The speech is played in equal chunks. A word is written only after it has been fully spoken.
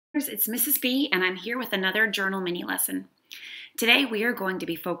It's Mrs. B, and I'm here with another journal mini lesson. Today, we are going to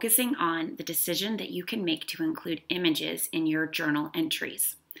be focusing on the decision that you can make to include images in your journal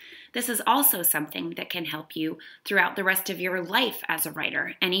entries. This is also something that can help you throughout the rest of your life as a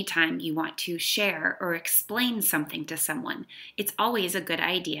writer. Anytime you want to share or explain something to someone, it's always a good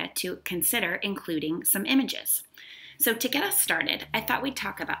idea to consider including some images. So to get us started, I thought we'd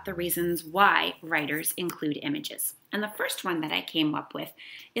talk about the reasons why writers include images. And the first one that I came up with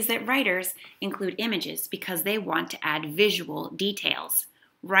is that writers include images because they want to add visual details.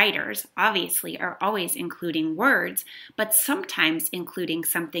 Writers, obviously, are always including words, but sometimes including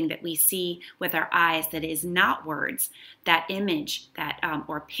something that we see with our eyes that is not words. That image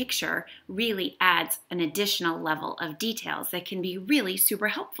or picture really adds an additional level of details that can be really super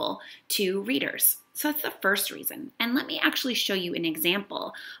helpful to readers. So that's the first reason. And let me actually show you an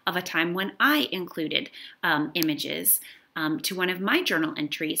example of a time when I included images to one of my journal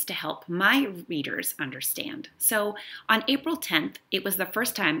entries to help my readers understand. So on April 10th, it was the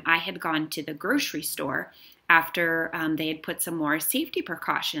first time I had gone to the grocery store after they had put some more safety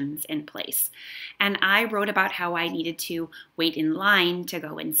precautions in place. And I wrote about how I needed to wait in line to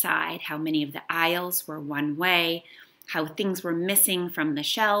go inside, how many of the aisles were one way, how things were missing from the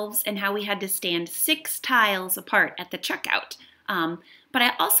shelves, and how we had to stand 6 tiles apart at the checkout. But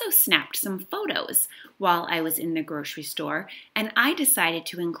I also snapped some photos while I was in the grocery store, and I decided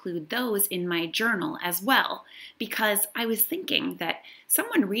to include those in my journal as well, because I was thinking that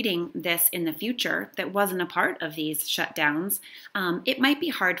someone reading this in the future that wasn't a part of these shutdowns, it might be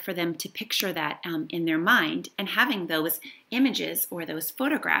hard for them to picture that in their mind, and having those images or those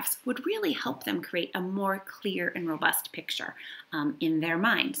photographs would really help them create a more clear and robust picture in their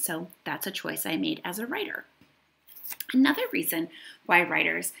mind. So that's a choice I made as a writer. Another reason why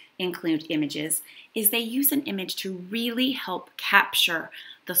writers include images is they use an image to really help capture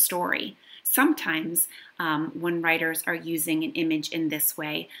the story. Sometimes when writers are using an image in this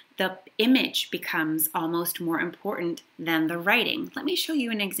way, the image becomes almost more important than the writing. Let me show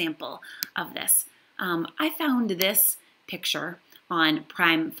you an example of this. I found this picture on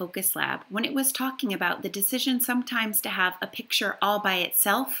Prime Focus Lab when it was talking about the decision sometimes to have a picture all by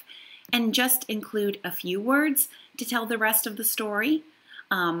itself and just include a few words to tell the rest of the story,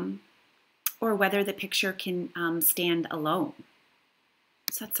 or whether the picture can stand alone.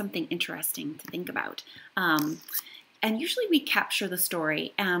 So that's something interesting to think about. And usually we capture the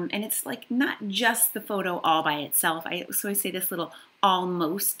story, and it's like not just the photo all by itself. So I say this little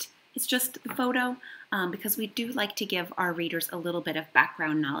almost. It's just the photo because we do like to give our readers a little bit of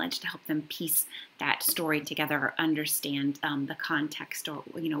background knowledge to help them piece that story together or understand the context or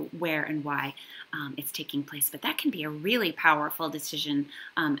where and why it's taking place. But that can be a really powerful decision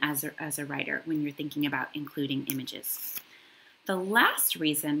as a writer when you're thinking about including images. The last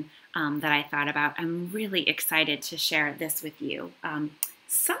reason that I thought about, I'm really excited to share this with you.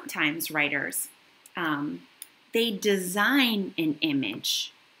 Sometimes writers, they design an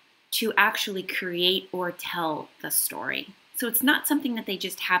image to actually create or tell the story. So it's not something that they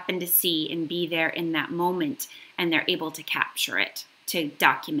just happen to see and be there in that moment and they're able to capture it, to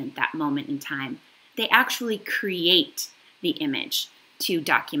document that moment in time. They actually create the image to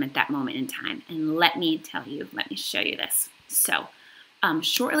document that moment in time. And let me show you this. So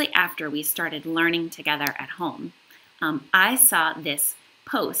shortly after we started learning together at home, I saw this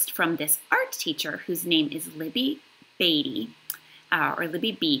post from this art teacher whose name is Libby Beaty, or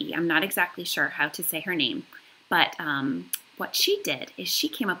Libby Beaty. I'm not exactly sure how to say her name, but what she did is she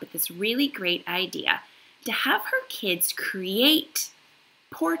came up with this really great idea to have her kids create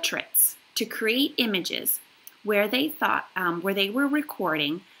portraits, to create images where they thought, where they were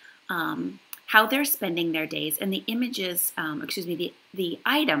recording how they're spending their days and the images, the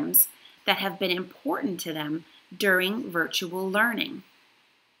items that have been important to them during virtual learning.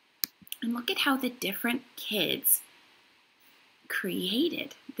 And look at how the different kids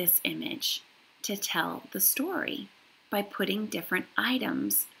created this image to tell the story by putting different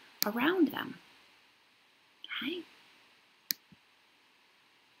items around them. Okay?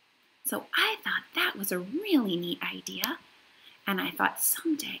 So I thought that was a really neat idea, and I thought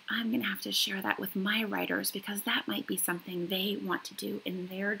someday I'm going to have to share that with my writers because that might be something they want to do in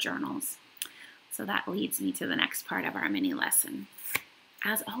their journals. So that leads me to the next part of our mini lesson.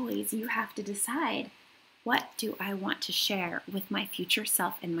 As always, you have to decide, what do I want to share with my future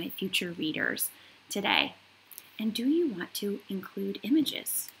self and my future readers today? And do you want to include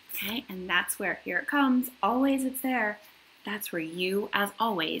images? Okay, and that's where, here it comes, always it's there. That's where you, as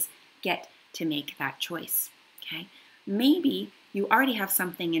always, get to make that choice. Okay, maybe You already have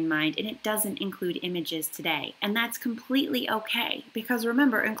something in mind and it doesn't include images today. And that's completely okay, because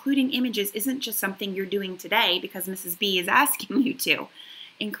remember, including images isn't just something you're doing today because Mrs. B is asking you to.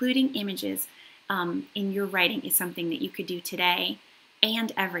 Including images in your writing is something that you could do today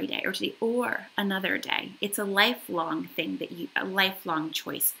and every day, or another day. It's a lifelong thing, a lifelong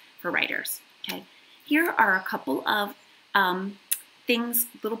choice for writers. Okay, here are a couple of things,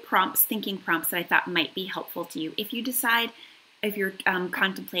 little prompts, thinking prompts that I thought might be helpful to you if you decide, if you're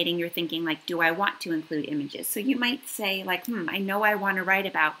contemplating, you're thinking like, do I want to include images? So you might say like, I know I want to write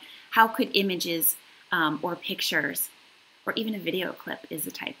about how could images or pictures, or even a video clip is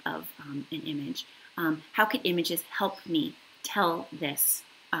a type of an image. How could images help me tell this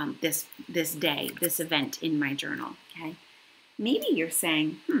day, this event in my journal? Okay. Maybe you're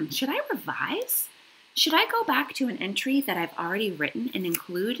saying, should I revise? Should I go back to an entry that I've already written and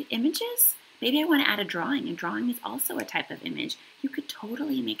include images? Maybe I want to add a drawing. A drawing is also a type of image. You could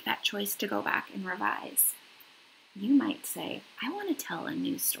totally make that choice to go back and revise. You might say, I want to tell a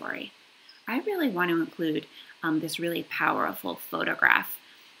news story. I really want to include this really powerful photograph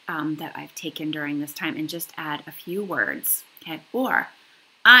that I've taken during this time and just add a few words. Okay? Or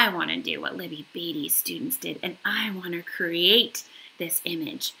I want to do what Libby Beaty's students did, and I want to create this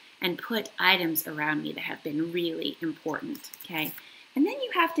image and put items around me that have been really important. Okay? And then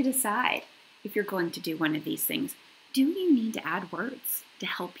you have to decide if you're going to do one of these things. Do you need to add words to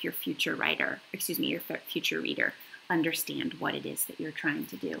help your future future reader understand what it is that you're trying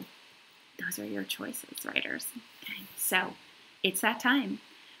to do? Those are your choices, writers. Okay, so it's that time.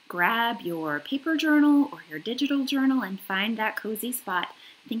 Grab your paper journal or your digital journal and find that cozy spot.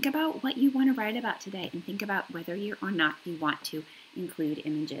 Think about what you want to write about today and think about whether or not you want to include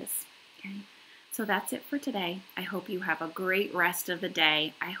images. Okay, so that's it for today. I hope you have a great rest of the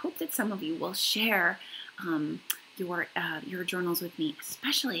day. I hope that some of you will share your journals with me,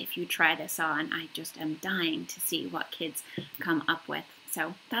 especially if you try this on. I just am dying to see what kids come up with.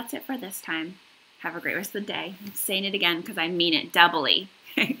 So that's it for this time. Have a great rest of the day. I'm saying it again because I mean it doubly.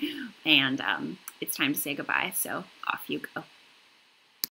 And it's time to say goodbye, so off you go.